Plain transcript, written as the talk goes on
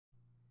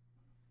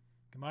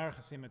Gemara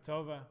Chasima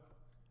Tova.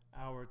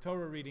 Our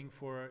Torah reading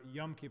for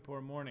Yom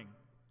Kippur morning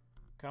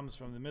comes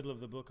from the middle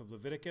of the book of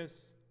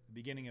Leviticus, the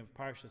beginning of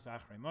Parshas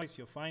Achrei Mos.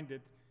 You'll find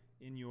it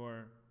in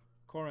your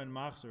Koran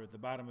Machzor at the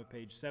bottom of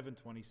page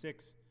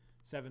 726,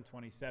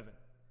 727.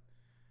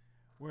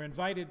 We're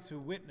invited to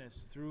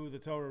witness through the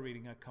Torah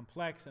reading a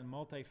complex and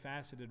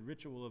multifaceted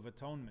ritual of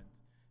atonement,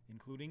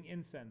 including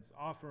incense,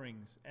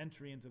 offerings,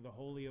 entry into the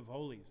Holy of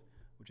Holies,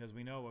 which as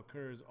we know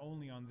occurs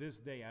only on this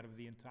day out of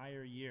the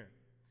entire year,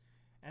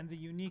 and the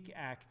unique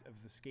act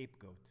of the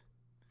scapegoat.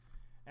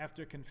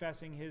 After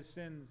confessing his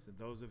sins and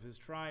those of his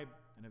tribe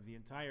and of the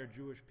entire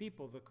Jewish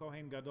people, the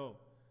Kohen Gadol,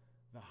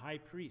 the high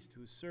priest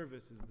whose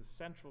service is the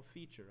central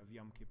feature of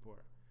Yom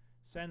Kippur,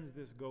 sends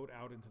this goat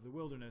out into the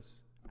wilderness,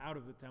 out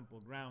of the temple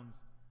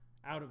grounds,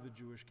 out of the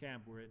Jewish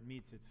camp where it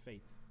meets its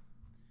fate.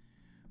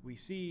 We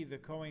see the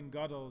Kohen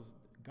Gadol's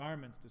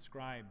garments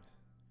described,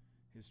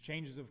 his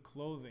changes of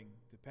clothing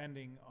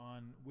depending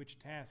on which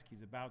task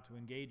he's about to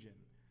engage in,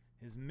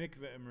 his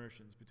mikveh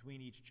immersions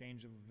between each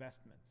change of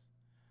vestments.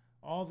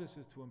 All this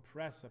is to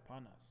impress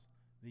upon us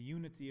the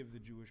unity of the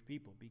Jewish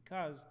people,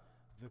 because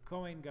the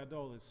Kohen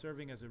Gadol is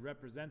serving as a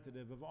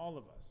representative of all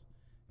of us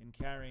in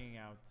carrying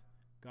out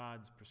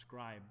God's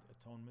prescribed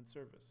atonement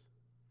service.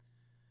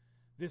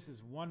 This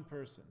is one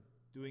person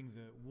doing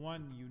the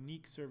one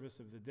unique service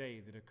of the day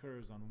that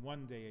occurs on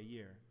one day a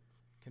year,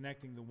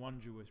 connecting the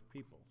one Jewish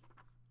people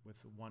with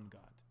the one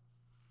God.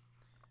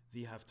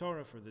 The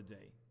Haftorah for the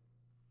day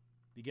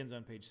begins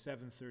on page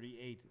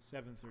 738,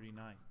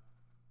 739.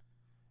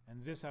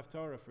 And this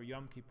Haftorah for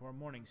Yom Kippur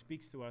morning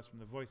speaks to us from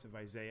the voice of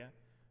Isaiah,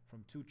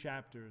 from 2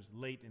 chapters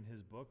late in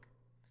his book.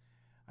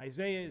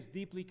 Isaiah is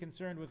deeply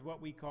concerned with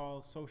what we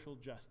call social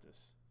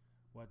justice,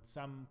 what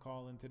some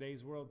call in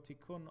today's world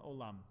tikkun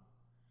olam.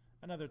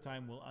 Another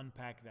time we'll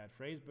unpack that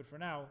phrase, but for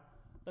now,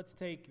 let's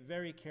take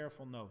very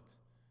careful note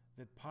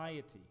that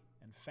piety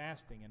and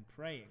fasting and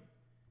praying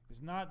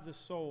is not the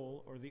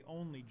sole or the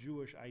only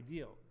Jewish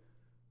ideal,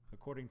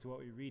 according to what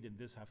we read in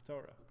this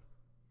Haftorah.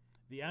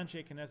 The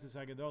Anshe Knesset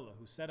Hagadolah,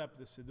 who set up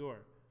the Siddur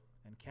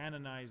and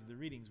canonized the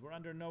readings, were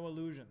under no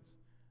illusions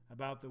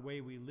about the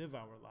way we live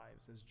our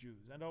lives as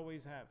Jews, and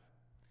always have.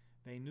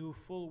 They knew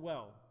full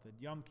well that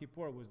Yom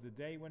Kippur was the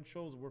day when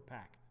shuls were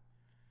packed.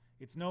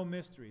 It's no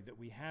mystery that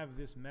we have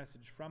this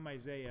message from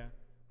Isaiah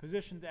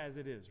positioned as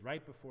it is,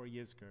 right before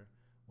Yizkor,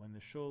 when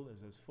the shul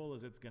is as full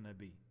as it's going to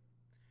be.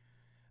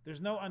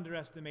 There's no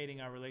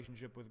underestimating our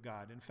relationship with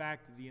God. In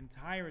fact, the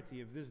entirety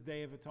of this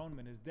Day of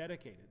Atonement is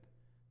dedicated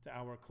to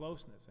our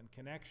closeness and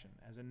connection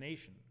as a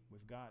nation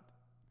with God.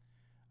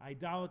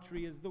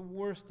 Idolatry is the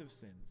worst of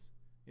sins.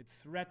 It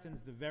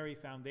threatens the very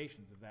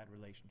foundations of that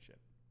relationship.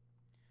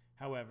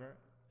 However,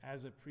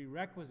 as a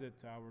prerequisite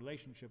to our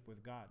relationship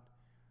with God,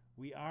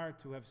 we are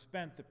to have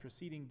spent the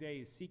preceding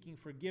days seeking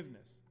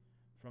forgiveness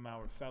from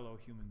our fellow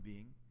human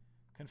being,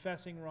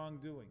 confessing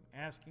wrongdoing,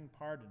 asking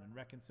pardon and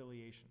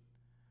reconciliation.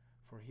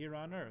 For here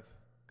on earth,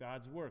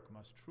 God's work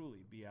must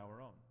truly be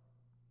our own.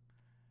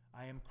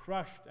 I am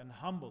crushed and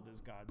humbled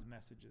is God's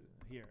message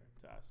here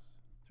to us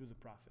through the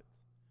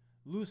prophets.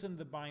 Loosen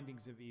the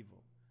bindings of evil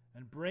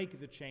and break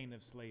the chain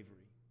of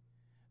slavery.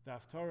 The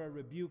Haftorah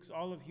rebukes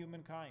all of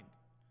humankind,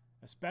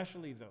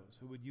 especially those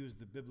who would use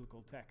the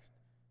biblical text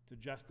to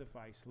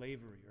justify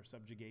slavery or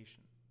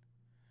subjugation.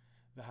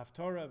 The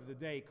Haftorah of the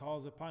day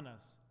calls upon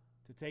us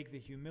to take the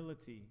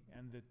humility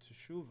and the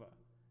teshuvah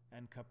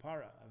and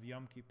kapara of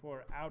Yom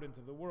Kippur out into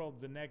the world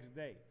the next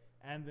day,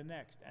 and the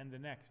next, and the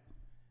next,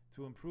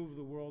 to improve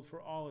the world for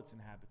all its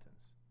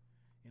inhabitants,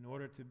 in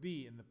order to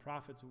be, in the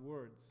prophet's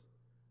words,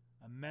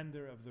 a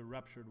mender of the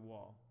ruptured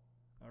wall,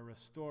 a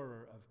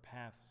restorer of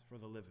paths for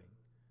the living.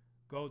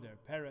 Goder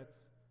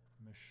peretz,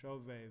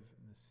 meshovev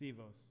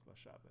nesivos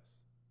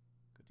lashaves.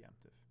 Good Yom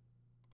Tov.